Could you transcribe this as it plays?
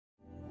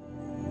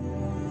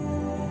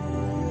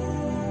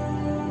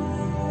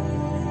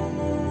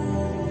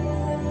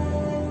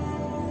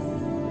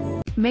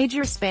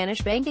Major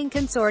Spanish banking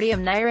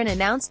consortium Niuron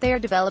announced they are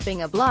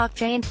developing a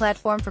blockchain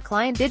platform for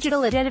client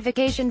digital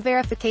identification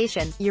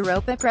verification.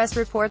 EuropaPress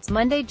reports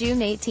Monday,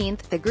 June 18.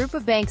 The group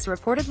of banks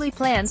reportedly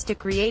plans to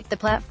create the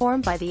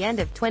platform by the end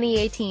of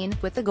 2018,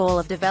 with the goal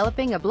of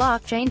developing a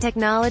blockchain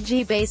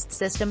technology-based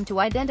system to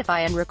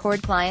identify and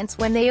record clients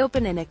when they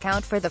open an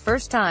account for the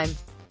first time.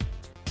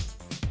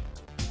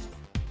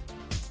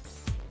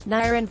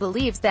 Niuron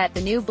believes that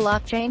the new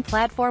blockchain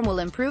platform will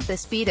improve the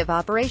speed of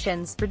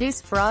operations,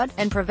 reduce fraud,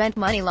 and prevent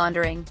money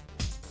laundering.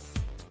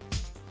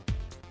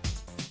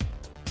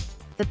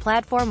 The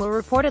platform will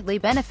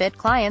reportedly benefit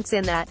clients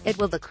in that it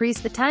will decrease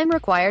the time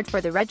required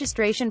for the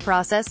registration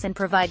process and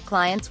provide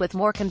clients with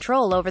more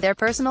control over their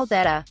personal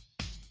data.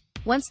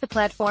 Once the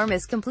platform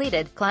is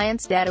completed,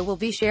 clients' data will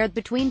be shared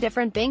between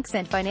different banks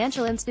and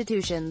financial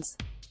institutions.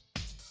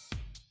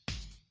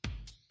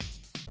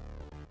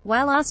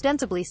 While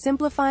ostensibly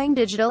simplifying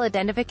digital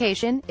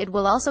identification, it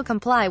will also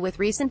comply with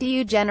recent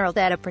EU General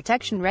Data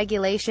Protection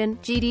Regulation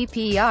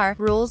 (GDPR)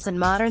 rules and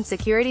modern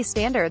security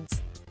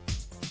standards.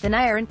 The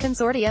Niuron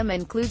consortium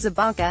includes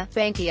Abanca,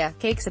 Bankia,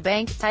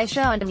 CaixaBank,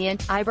 Caixa Andalucía,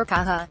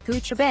 Ibercaja,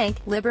 CaixaBank,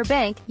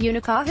 Liberbank,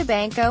 Unicaja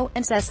Banco,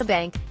 and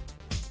CaixaBank.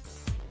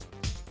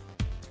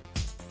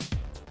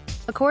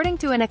 According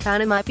to an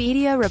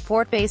Economopedia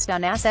report based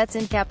on assets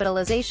and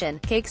capitalization,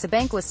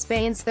 CaixaBank was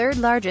Spain's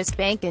third-largest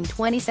bank in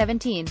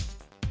 2017.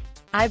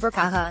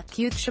 Ibercaja,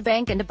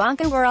 CaixaBank and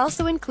Abanca were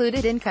also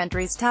included in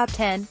country's top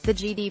 10. The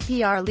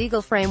GDPR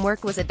legal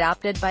framework was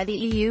adopted by the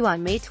EU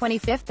on May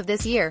 25 of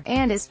this year,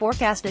 and is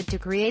forecasted to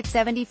create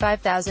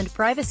 75,000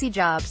 privacy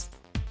jobs.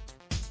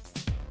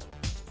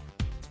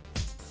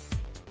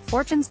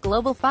 Fortune's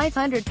Global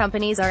 500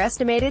 companies are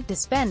estimated to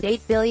spend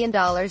 $8 billion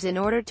in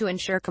order to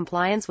ensure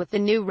compliance with the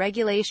new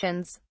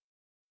regulations.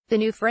 The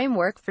new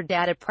framework for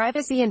data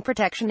privacy and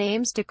protection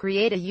aims to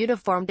create a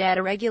uniform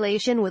data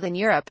regulation within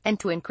Europe, and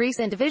to increase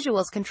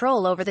individuals'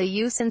 control over the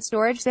use and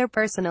storage of their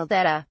personal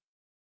data.